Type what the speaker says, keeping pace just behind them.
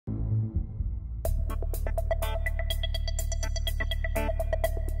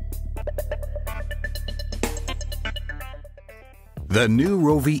The new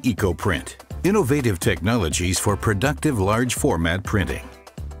Rowe Ecoprint. Innovative technologies for productive large format printing.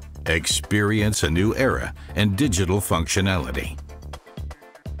 Experience a new era and digital functionality.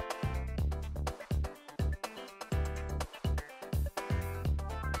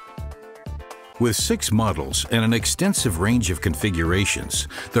 With 6 models and an extensive range of configurations,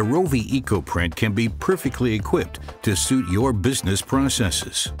 the Rowe Ecoprint can be perfectly equipped to suit your business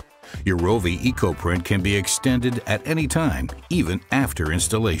processes. Your Rowe Ecoprint can be extended at any time, even after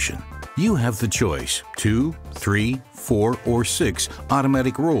installation. You have the choice: 2, 3, 4, or 6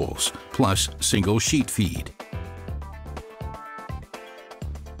 automatic rolls, plus single sheet feed.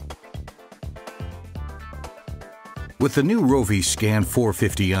 With the new Rowe Scan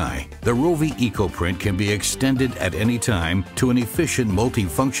 450i, the Rowe Ecoprint can be extended at any time to an efficient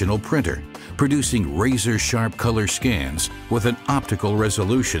multifunctional printer, producing razor-sharp color scans with an optical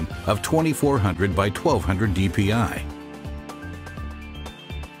resolution of 2400 by 1200 dpi.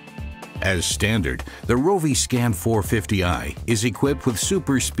 As standard, the Rowe Scan 450i is equipped with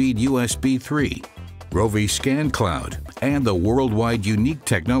super speed USB 3, Rowe Scan Cloud, and the worldwide unique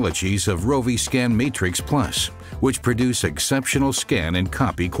technologies of Rowe Scan Matrix Plus, which produce exceptional scan and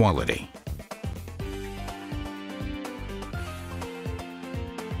copy quality.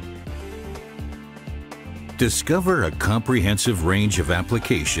 Discover a comprehensive range of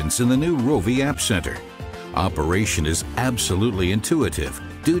applications in the new Rowe App Center. Operation is absolutely intuitive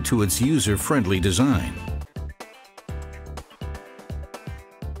due to its user-friendly design.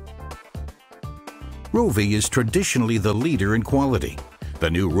 Rowe is traditionally the leader in quality.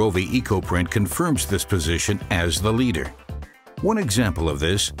 The new Rowe Ecoprint confirms this position as the leader. One example of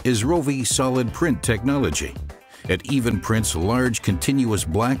this is Rowe Solid Print technology. It even prints large continuous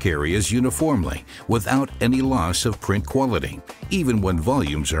black areas uniformly without any loss of print quality, even when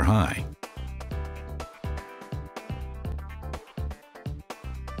volumes are high.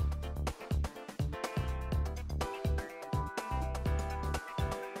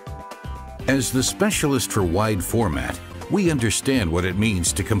 As the specialist for wide format, we understand what it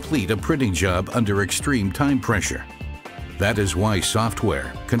means to complete a printing job under extreme time pressure. That is why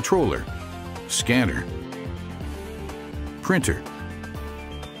software, controller, scanner, printer,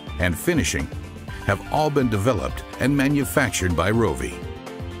 and finishing have all been developed and manufactured by Rowe.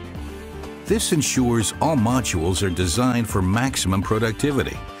 This ensures all modules are designed for maximum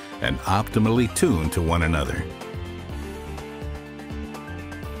productivity and optimally tuned to one another.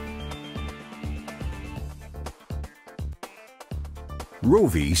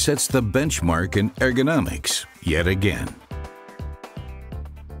 Rowe sets the benchmark in ergonomics yet again.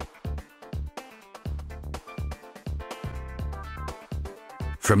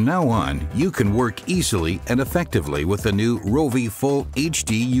 From now on, you can work easily and effectively with the new Rowe Full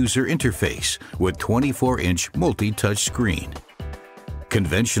HD user interface with 24-inch multi-touch screen.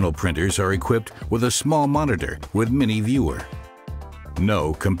 Conventional printers are equipped with a small monitor with mini viewer.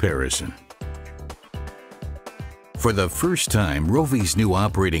 No comparison. For the first time, Rowe's new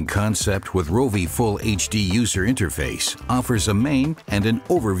operating concept with Rowe Full HD user interface offers a main and an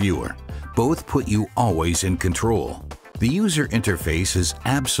overviewer. Both put you always in control. The user interface is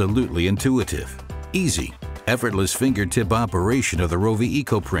absolutely intuitive. Easy, effortless fingertip operation of the Rowe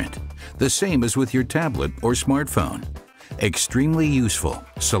Ecoprint, the same as with your tablet or smartphone. Extremely useful,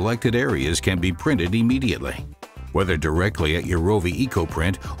 selected areas can be printed immediately. Whether directly at your Rowe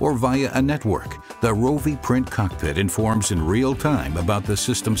Ecoprint or via a network, the Rowe Print Cockpit informs in real time about the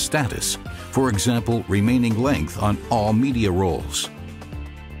system status, for example, remaining length on all media rolls.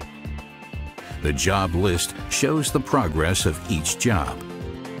 The job list shows the progress of each job.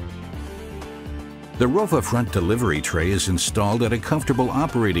 The Rowe front delivery tray is installed at a comfortable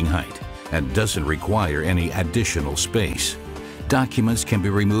operating height and doesn't require any additional space. Documents can be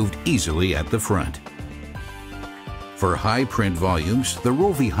removed easily at the front. For high print volumes, the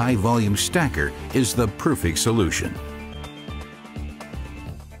Rowe High Volume Stacker is the perfect solution.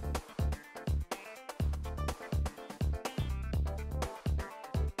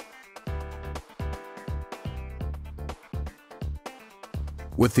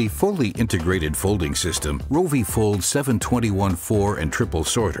 With the fully integrated folding system, Rowe Fold 721/4 and triple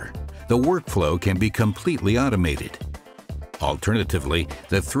sorter, the workflow can be completely automated. Alternatively,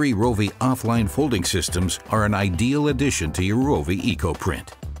 the 3 Rowe offline folding systems are an ideal addition to your Rowe Ecoprint.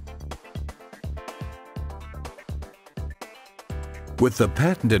 With the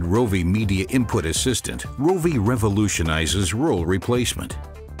patented Rowe Media Input Assistant, Rowe revolutionizes roll replacement.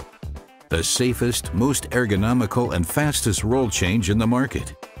 The safest, most ergonomical, and fastest roll change in the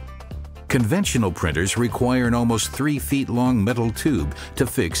market. Conventional printers require an almost 3 feet long metal tube to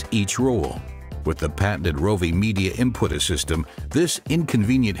fix each roll. With the patented Rowe Media Input System, this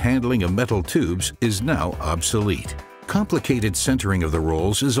inconvenient handling of metal tubes is now obsolete. Complicated centering of the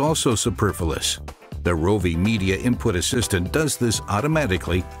rolls is also superfluous. The Rowe Media Input Assistant does this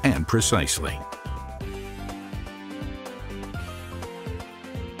automatically and precisely.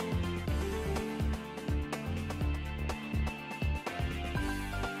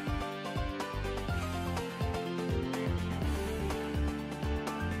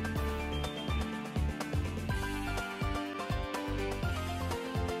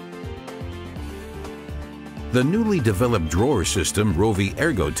 The newly developed drawer system, Rowe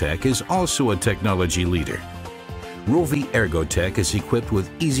ErgoTech, is also a technology leader. Rowe ErgoTech is equipped with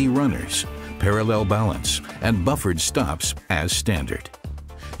easy runners, parallel balance, and buffered stops as standard.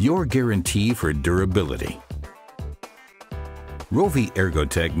 Your guarantee for durability. Rowe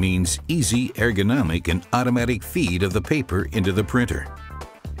ErgoTech means easy, ergonomic, and automatic feed of the paper into the printer.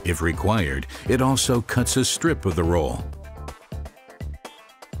 If required, it also cuts a strip of the roll.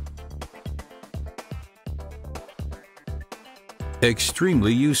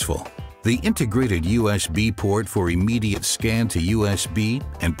 Extremely useful. The integrated USB port for immediate scan to USB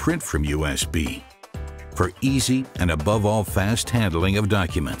and print from USB. For easy and above all fast handling of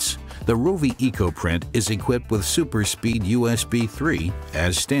documents, the Rowe Ecoprint is equipped with super speed USB 3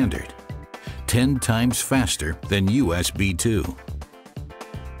 as standard, 10 times faster than USB 2.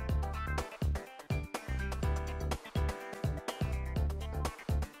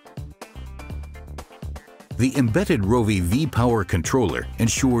 The embedded Rowe V-Power controller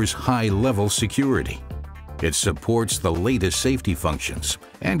ensures high-level security. It supports the latest safety functions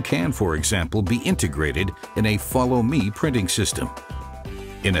and can, for example, be integrated in a Follow Me printing system.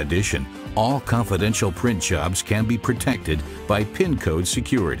 In addition, all confidential print jobs can be protected by PIN code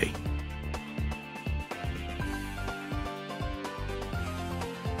security.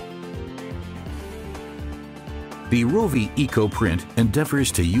 The Rowe Ecoprint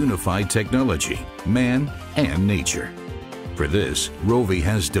endeavors to unify technology, man, and nature. For this, Rowe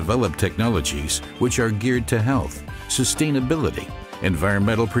has developed technologies which are geared to health, sustainability,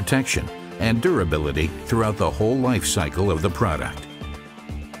 environmental protection, and durability throughout the whole life cycle of the product.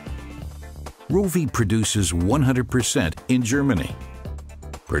 Rowe produces 100% in Germany.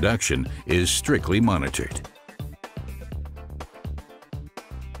 Production is strictly monitored.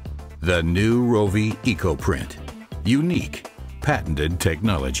 The new Rowe Ecoprint. Unique, patented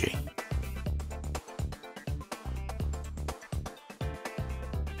technology.